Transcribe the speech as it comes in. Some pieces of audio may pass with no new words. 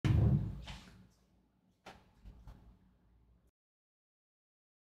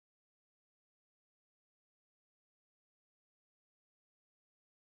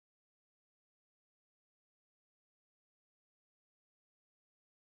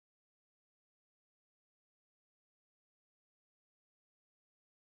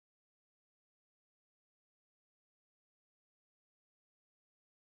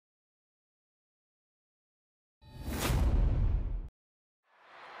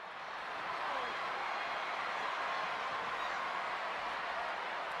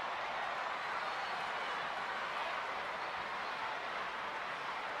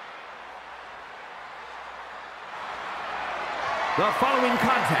The following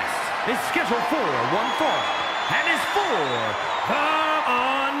contest is scheduled for one fall and is for the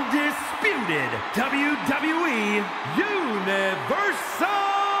undisputed WWE Universal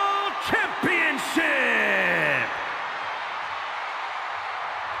Championship.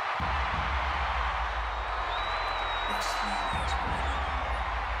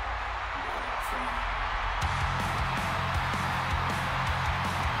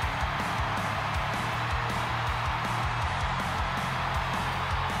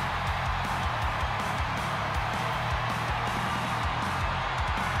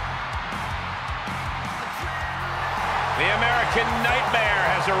 The American Nightmare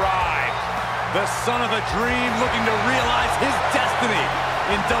has arrived. The son of a dream looking to realize his destiny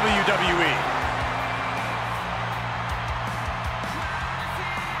in WWE.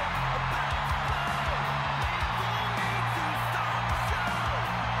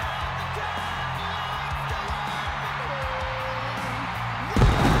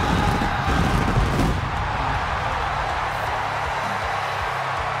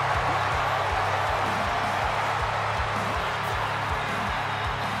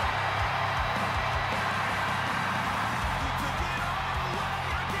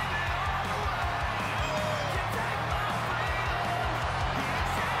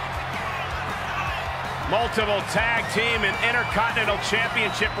 Multiple tag team and intercontinental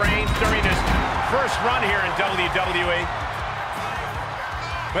championship reigns during his first run here in WWE.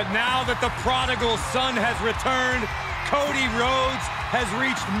 But now that the prodigal son has returned, Cody Rhodes has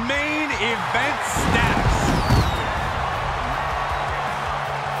reached main event status.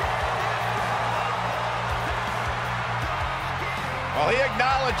 Well, he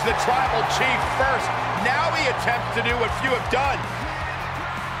acknowledged the tribal chief first. Now he attempts to do what few have done.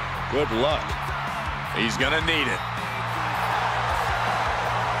 Good luck. He's gonna need it.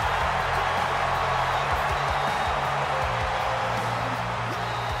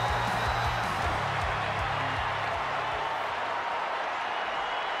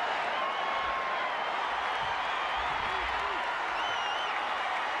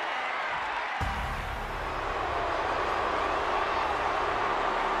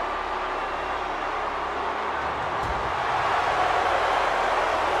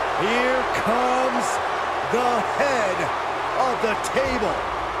 Here comes the head of the table.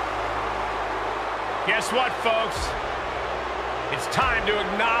 Guess what, folks? It's time to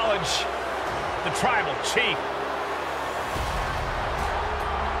acknowledge the tribal chief.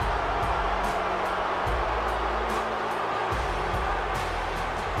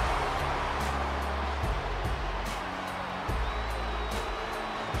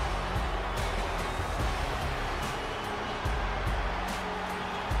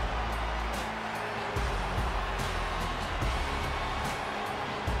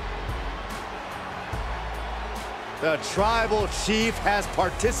 The Tribal Chief has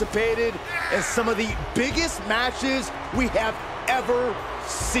participated in some of the biggest matches we have ever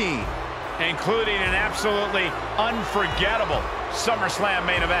seen, Including an absolutely unforgettable SummerSlam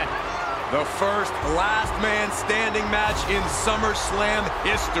main event. The first last man standing match in SummerSlam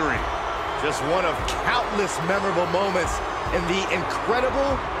history. just one of countless memorable moments in the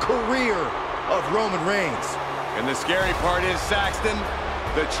incredible career of Roman Reigns. And the scary part is, Saxton,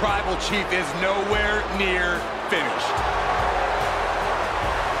 the Tribal Chief is nowhere near finished.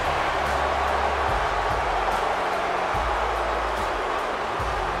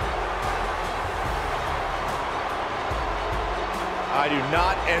 I do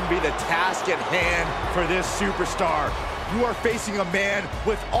not envy the task at hand for this superstar. You are facing a man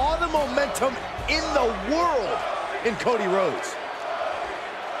with all the momentum in the world in Cody Rhodes.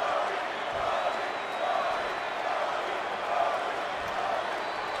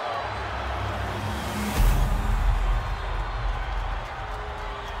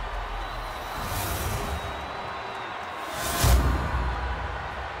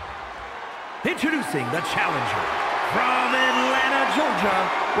 Introducing the challenger from Atlanta, Georgia,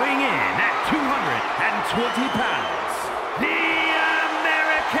 weighing in at 220 pounds, the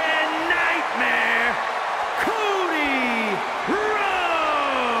American Nightmare, Cody Rhodes.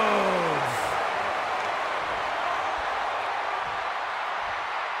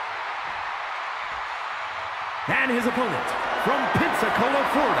 And his opponent from Pensacola,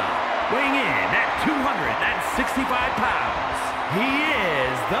 Florida, weighing in at 265 pounds, he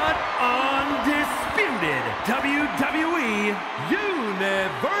is the undisputed WWE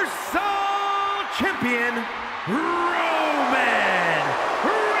Universal Champion, Roman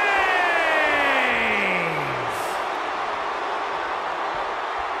Reigns.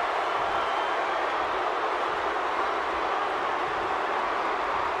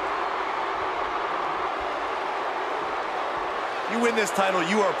 You this title,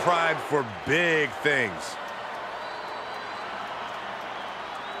 you are primed for big things.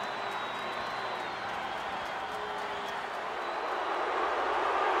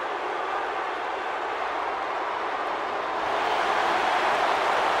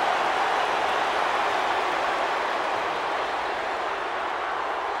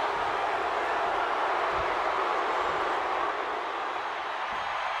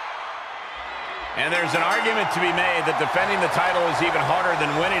 And there's an argument to be made that defending the title is even harder than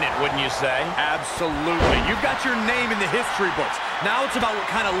winning it, wouldn't you say? Absolutely. You've got your name in the history books. Now it's about what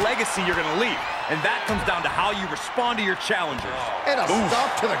kind of legacy you're going to leave. And that comes down to how you respond to your challengers. And a stop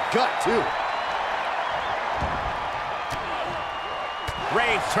to the gut, too.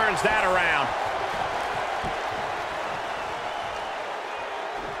 Rhodes turns that around.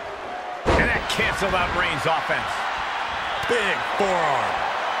 And that canceled out Reigns' offense. Big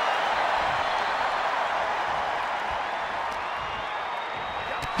forearm.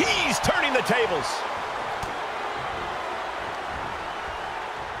 He's turning the tables.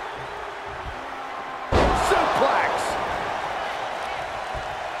 Suplex.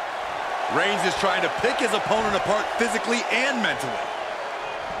 Reigns is trying to pick his opponent apart physically and mentally.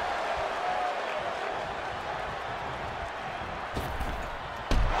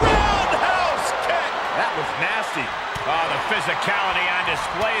 Roundhouse kick. That was nasty. Oh, the physicality on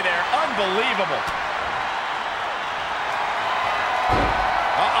display there. Unbelievable.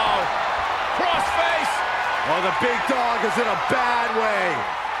 Uh-oh. Crossface. Oh, the big dog is in a bad way.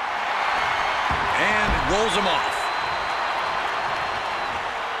 And rolls him off.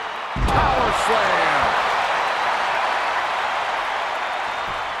 Power slam.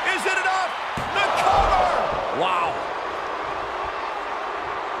 Is it enough? The cover. Wow.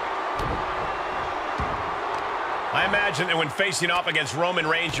 I imagine that when facing off against Roman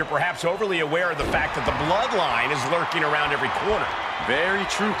Reigns, you're perhaps overly aware of the fact that the bloodline is lurking around every corner. Very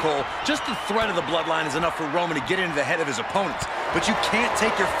true, Cole. Just the threat of the bloodline is enough for Roman to get into the head of his opponents. But you can't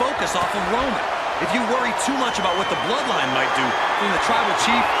take your focus off of Roman. If you worry too much about what the bloodline might do, then the tribal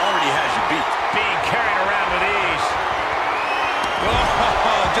chief already has you beat. Being carried around with ease.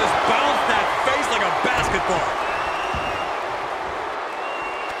 Oh, just bounced that face like a basketball.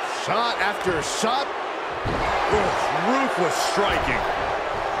 Shot after shot. Ruthless striking.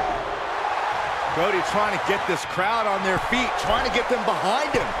 Cody trying to get this crowd on their feet, trying to get them behind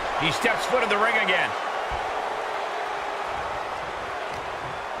him. He steps foot in the ring again.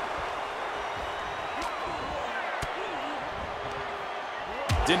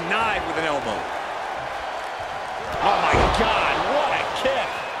 Denied with an elbow. Oh my God, what a kick.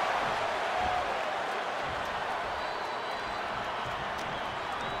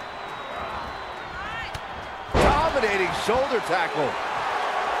 Dominating shoulder tackle.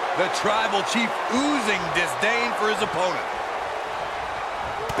 The tribal chief oozing disdain for his opponent.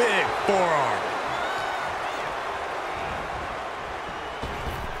 Big forearm.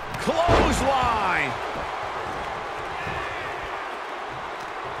 Clothesline.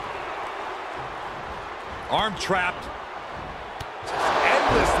 Arm trapped.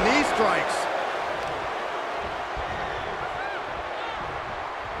 Endless knee strikes.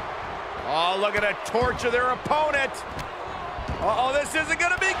 Oh, look at it torture their opponent. Uh-oh, this isn't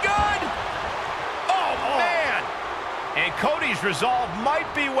going to be good. Oh, man. And Cody's resolve might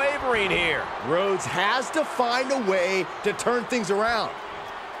be wavering here. Rhodes has to find a way to turn things around.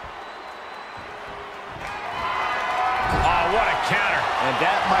 Oh, what a counter. And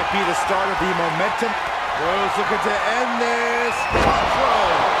that might be the start of the momentum. Rhodes looking to end this.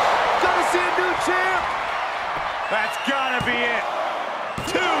 Gonna see a new champ. That's gotta be it.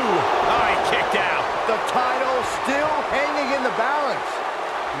 2. Oh, he kicked out. The title still hanging in the balance.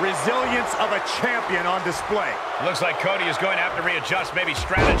 Resilience of a champion on display. Looks like Cody is going to have to readjust, maybe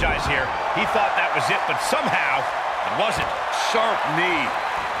strategize here. He thought that was it, but somehow it wasn't. Sharp knee.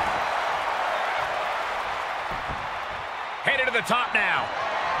 Headed to the top now.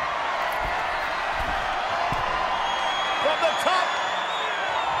 From the top.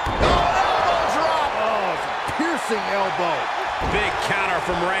 Oh, elbow drop. Oh, it's a piercing elbow. Big counter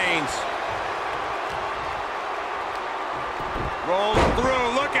from Reigns. Rolls through.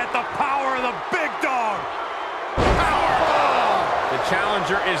 Look at the power of the big dog. Powerbomb. The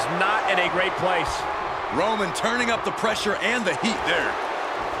challenger is not in a great place. Roman turning up the pressure and the heat there.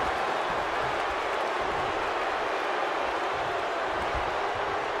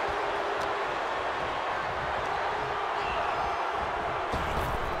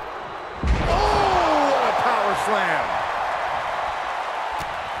 Oh, what a power slam.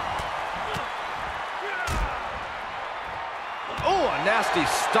 Oh, a nasty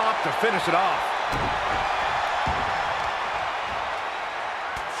stop to finish it off.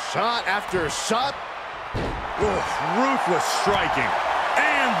 Shot after shot. Oof, ruthless striking.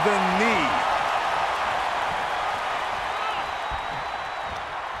 And the knee.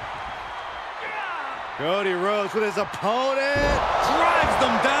 Cody Rhodes with his opponent. Drives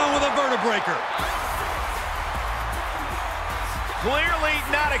them down with a vertebreaker. Clearly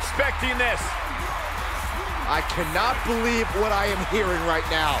not expecting this. I cannot believe what I am hearing right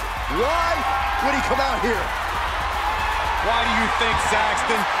now. Why would he come out here? Why do you think,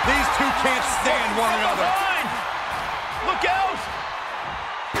 Saxton? These two can't stand one another. Look out!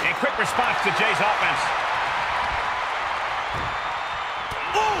 And quick response to Jay's offense.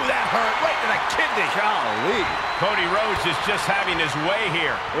 Ooh, that hurt right to the kidney. Golly. Cody Rhodes is just having his way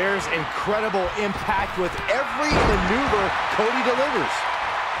here. There's incredible impact with every maneuver Cody delivers.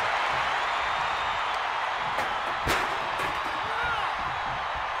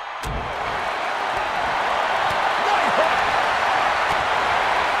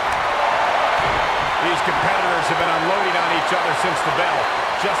 These competitors have been unloading on each other since the bell,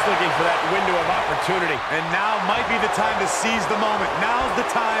 just looking for that window of opportunity. And now might be the time to seize the moment. Now's the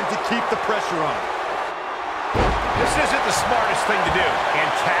time to keep the pressure on. This isn't the smartest thing to do,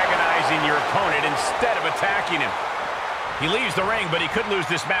 antagonizing your opponent instead of attacking him. He leaves the ring, but he could lose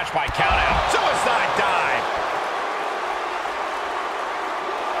this match by countout. Suicide dive!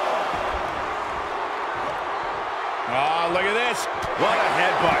 Oh, look at this. What a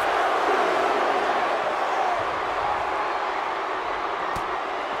headbutt.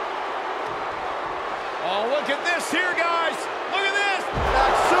 Oh, look at this here, guys. Look at this.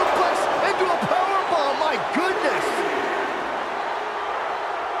 That suplex into a powerbomb. My goodness.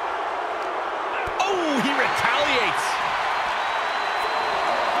 Oh, he retaliates.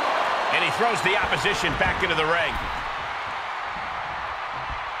 And he throws the opposition back into the ring.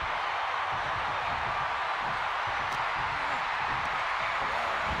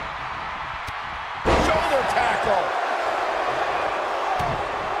 Shoulder tackle.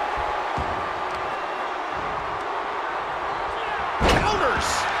 Counters.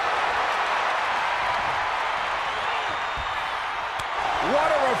 What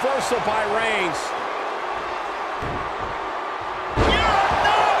a reversal by Reigns.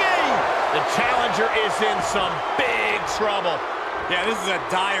 The challenger is in some big trouble. Yeah, this is a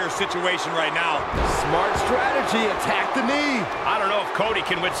dire situation right now. Smart strategy. Attack the knee. I don't know if Cody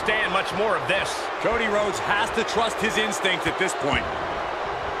can withstand much more of this. Cody Rhodes has to trust his instincts at this point.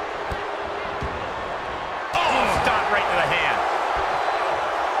 Oh, stop right to the hand.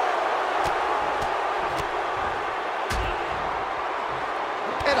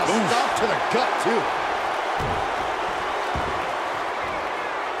 And a stop to the gut, too.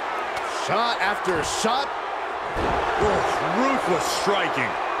 Shot after shot. Oof, ruthless striking.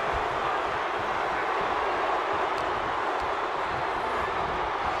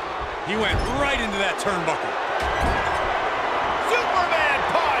 He went right into that turnbuckle. Superman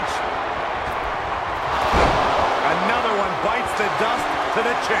punch. Another one bites the dust to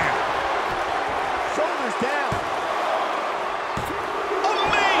the champ. Shoulders down.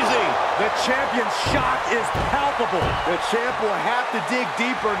 Amazing. The champion's shock is palpable. The champ will have to dig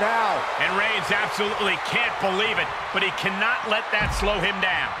deeper now. And Reigns absolutely can't believe it, but he cannot let that slow him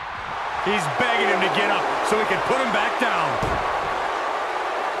down. He's begging him to get up so he can put him back down.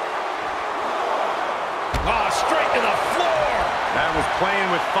 Oh, straight to the floor. That was playing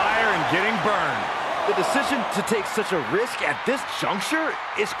with fire and getting burned. The decision to take such a risk at this juncture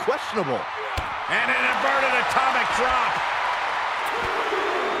is questionable. And an inverted atomic drop.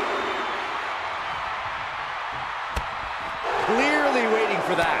 Clearly waiting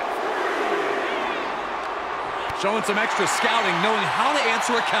for that. Showing some extra scouting, knowing how to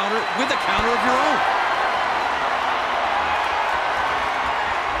answer a counter with a counter of your own.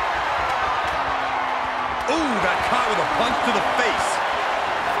 Ooh, got caught with a punch to the face.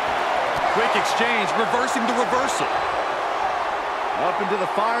 Quick exchange, reversing the reversal. Up into the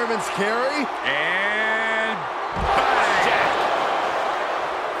fireman's carry. And bang!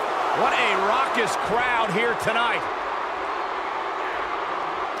 What a raucous crowd here tonight.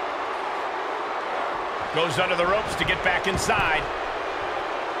 Goes under the ropes to get back inside.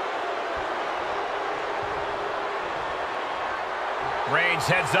 Reigns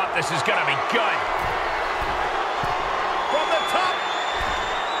heads up. This is going to be good. From the top.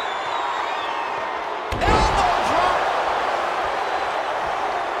 Elbow drop.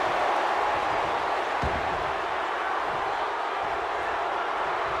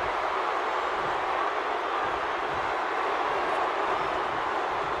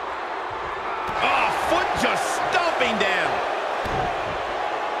 Oh, foot just stomping down.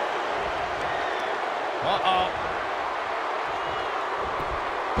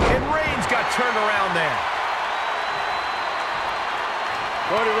 got turned around there.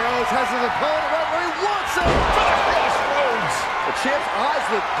 Cody Rhodes has his opponent right where he wants him. For the crossroads. The champ's eyes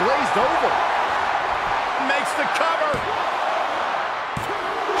look glazed over. Makes the cover.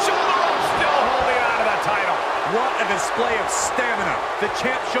 Shoulder up, still holding on to the title. What a display of stamina. The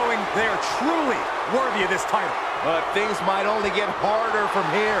champ showing they are truly worthy of this title. But things might only get harder from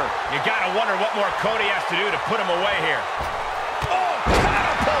here. You gotta wonder what more Cody has to do to put him away here. Oh,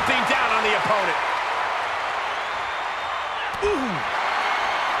 catapulting down on the opponent. Ooh.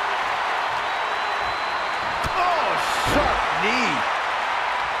 Oh, sharp knee.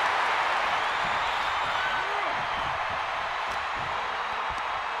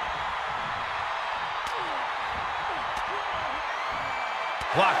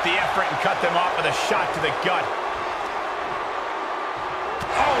 Blocked the effort and cut them off with a shot to the gut.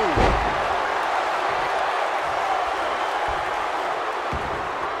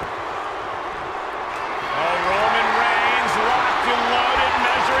 Roman Reigns locked and loaded,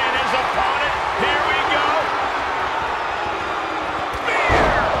 measuring his opponent. Here we go.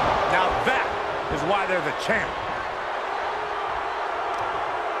 Spear! Now that is why they're the champ.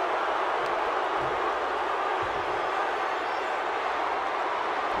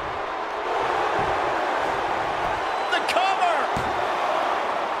 The cover!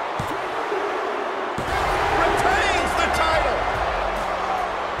 Retains the title!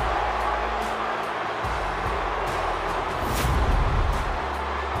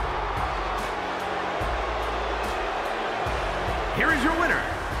 Here is your winner,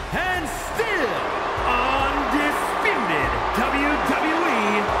 and still undisputed WWE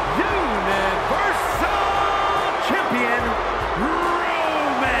Universal Champion,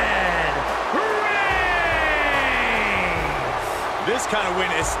 Roman Reigns! This kind of win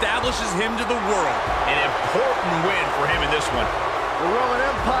establishes him to the world. An important win for him in this one. The Roman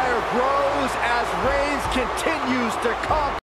Empire grows as Reigns continues to conquer.